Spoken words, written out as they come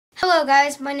Hello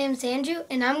guys, my name is Andrew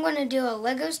and I'm going to do a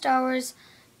LEGO Star Wars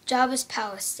Jabba's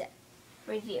Palace set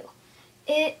review.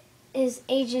 It is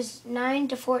ages 9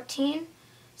 to 14,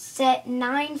 set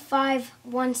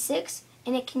 9516,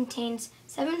 and it contains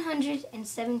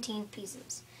 717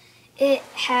 pieces. It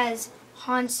has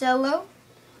Han Solo,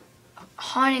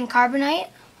 Han and Carbonite,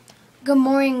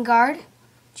 Gamorrean Guard,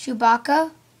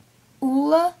 Chewbacca,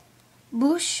 Oola,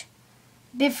 Boushh,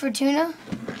 Bib Fortuna,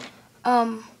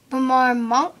 Bamar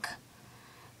Monk,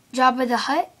 Jabba the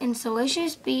Hutt, and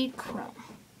Salacious B. Crumb.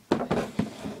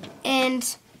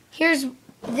 And here's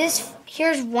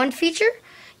one feature.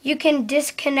 You can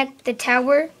disconnect the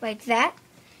tower like that.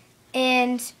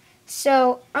 And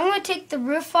so I'm going to take the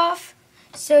roof off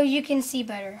so you can see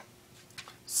better.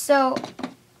 So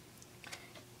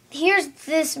here's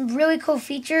this really cool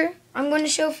feature I'm going to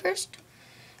show first.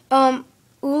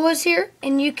 Oola's here,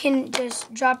 and you can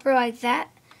just drop her like that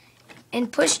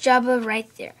and push Jabba right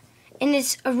there. And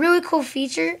it's a really cool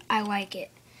feature. I like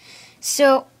it.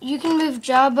 So you can move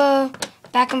Jabba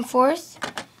back and forth,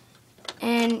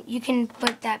 and you can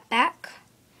put that back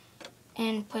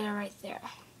and put it right there.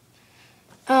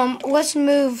 Let's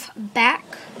move back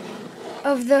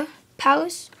of the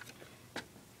palace.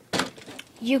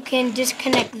 You can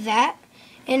disconnect that,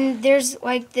 and there's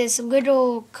like this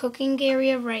little cooking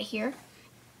area right here.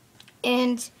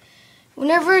 And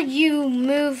whenever you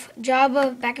move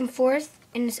Jabba back and forth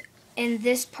and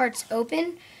this part's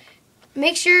open,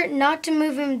 make sure not to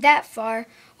move him that far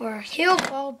or he'll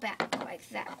fall back like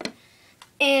that.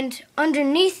 And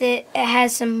underneath it, it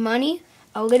has some money,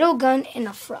 a little gun, and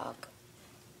a frog.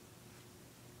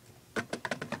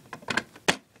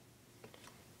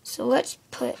 So let's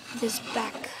put this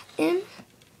back in.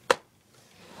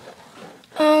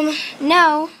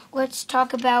 Now let's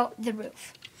talk about the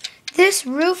roof. This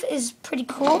roof is pretty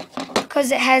cool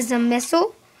because it has a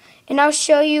missile, and I'll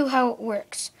show you how it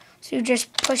works. So you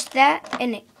just push that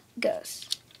and it goes.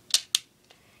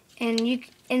 And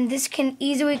this can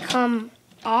easily come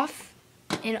off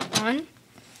and on.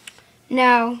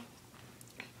 Now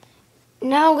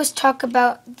let's talk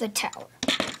about the tower.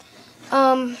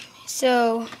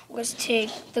 So let's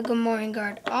take the Gamorrean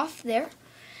Guard off there.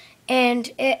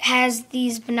 And it has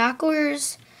these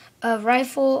binoculars, a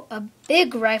rifle, a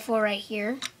big rifle right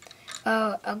here,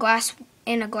 a glass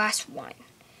wine.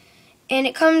 And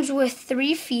it comes with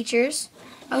 3 features.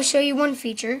 I'll show you one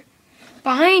feature.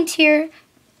 Behind here,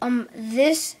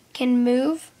 this can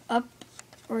move up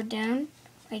or down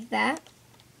like that.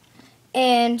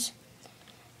 And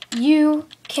you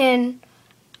can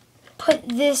put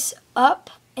this up,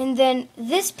 and then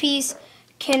this piece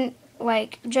can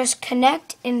like just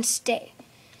connect and stay.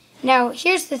 Now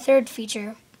here's the 3rd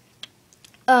feature.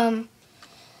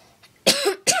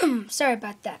 Sorry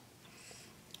about that.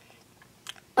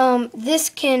 This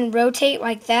can rotate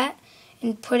like that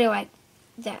and put it like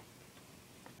that.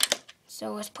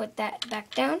 So let's put that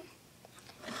back down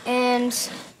and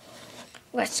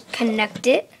let's connect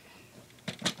it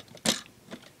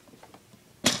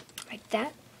like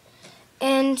that.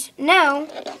 And now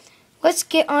let's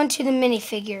get on to the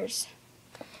minifigures.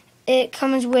 It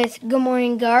comes with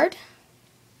Gamorrean Guard,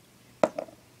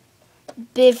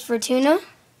 Bib Fortuna,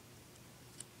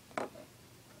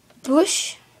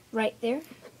 Boushh, right there,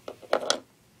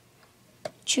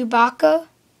 Chewbacca,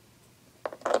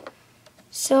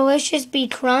 Salacious B.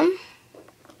 Crumb,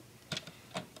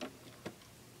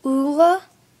 Oola,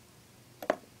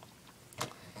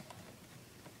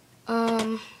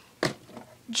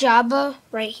 Jabba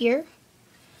right here,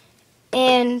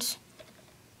 and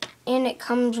it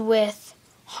comes with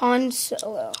Han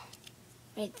Solo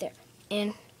right there,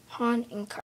 and Han and Car.